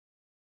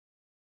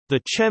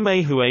The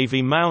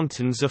Chemehuevi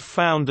Mountains are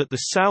found at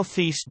the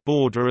southeast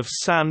border of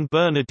San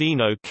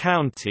Bernardino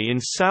County in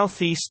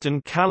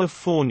southeastern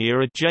California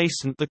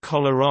adjacent the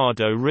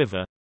Colorado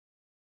River.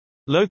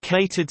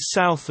 Located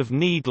south of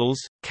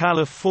Needles,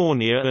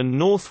 California and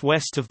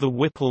northwest of the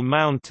Whipple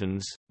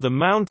Mountains, the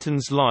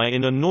mountains lie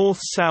in a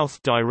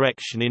north-south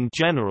direction in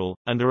general,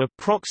 and are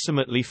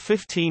approximately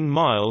 15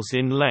 miles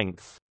in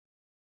length.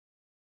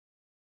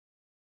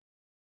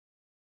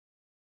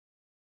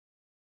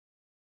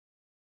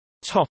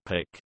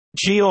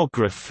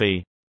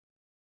 Geography.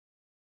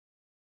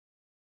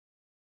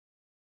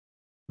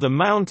 The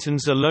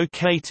mountains are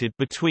located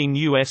between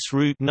U.S.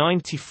 Route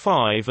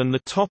 95 and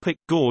the Topic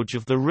Gorge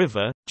of the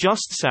river,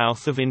 just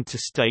south of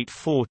Interstate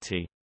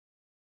 40.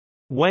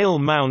 Whale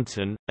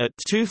Mountain, at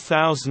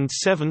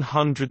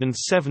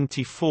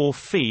 2,774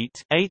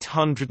 feet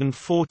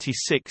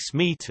 (846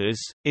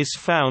 meters), is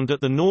found at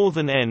the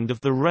northern end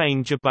of the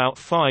range about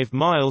 5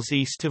 miles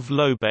east of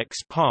Lobex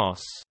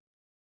Pass.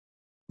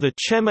 The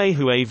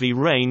Chemehuevi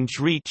Range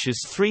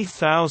reaches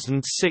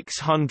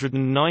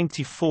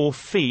 3,694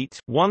 feet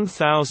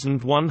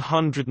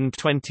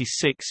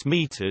 (1,126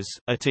 meters)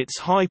 at its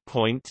high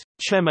point,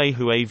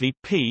 Chemehuevi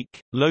Peak,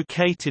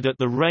 located at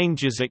the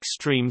range's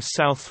extreme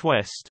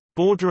southwest,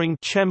 bordering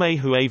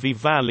Chemehuevi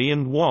Valley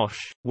and Wash,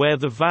 where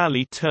the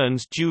valley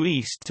turns due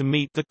east to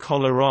meet the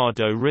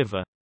Colorado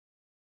River.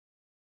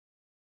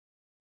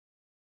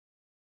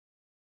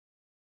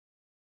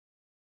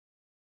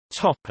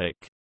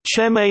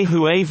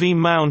 Chemehuevi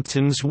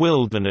Mountains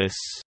Wilderness.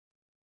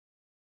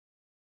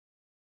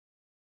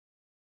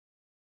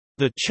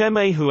 The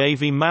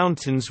Chemehuevi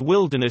Mountains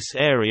Wilderness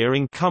area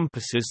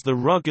encompasses the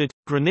rugged,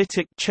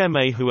 granitic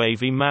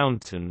Chemehuevi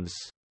Mountains.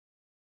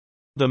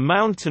 The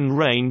mountain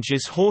range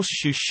is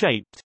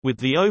horseshoe-shaped, with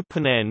the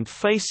open end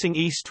facing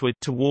eastward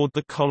toward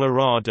the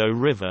Colorado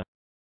River.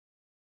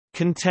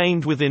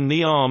 Contained within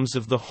the arms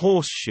of the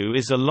horseshoe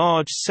is a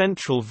large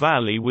central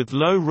valley with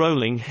low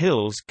rolling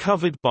hills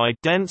covered by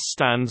dense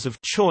stands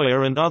of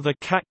cholla and other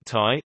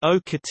cacti,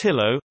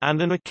 ocotillo, and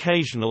an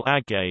occasional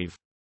agave.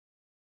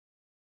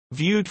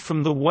 Viewed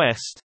from the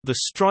west, the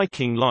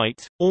striking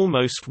light,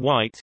 almost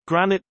white,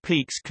 granite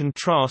peaks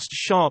contrast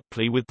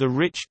sharply with the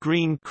rich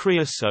green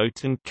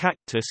creosote and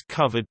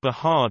cactus-covered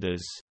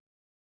bajadas.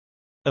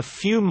 A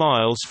few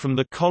miles from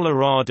the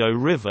Colorado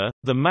River,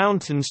 the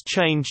mountains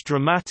change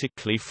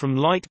dramatically from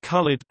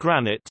light-colored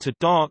granite to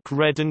dark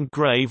red and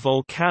gray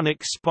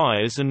volcanic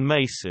spires and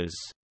mesas.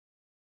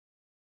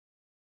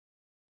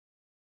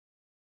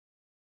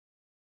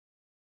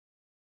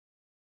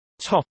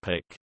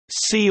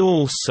 See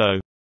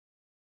also: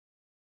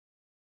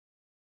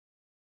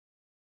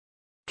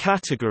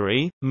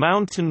 Category –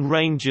 Mountain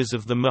ranges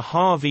of the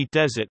Mojave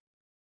Desert.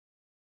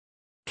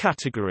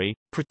 Category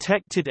 –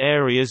 Protected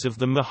areas of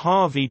the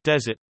Mojave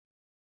Desert.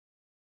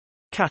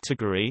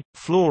 Category –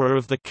 Flora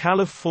of the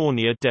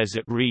California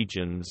desert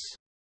regions.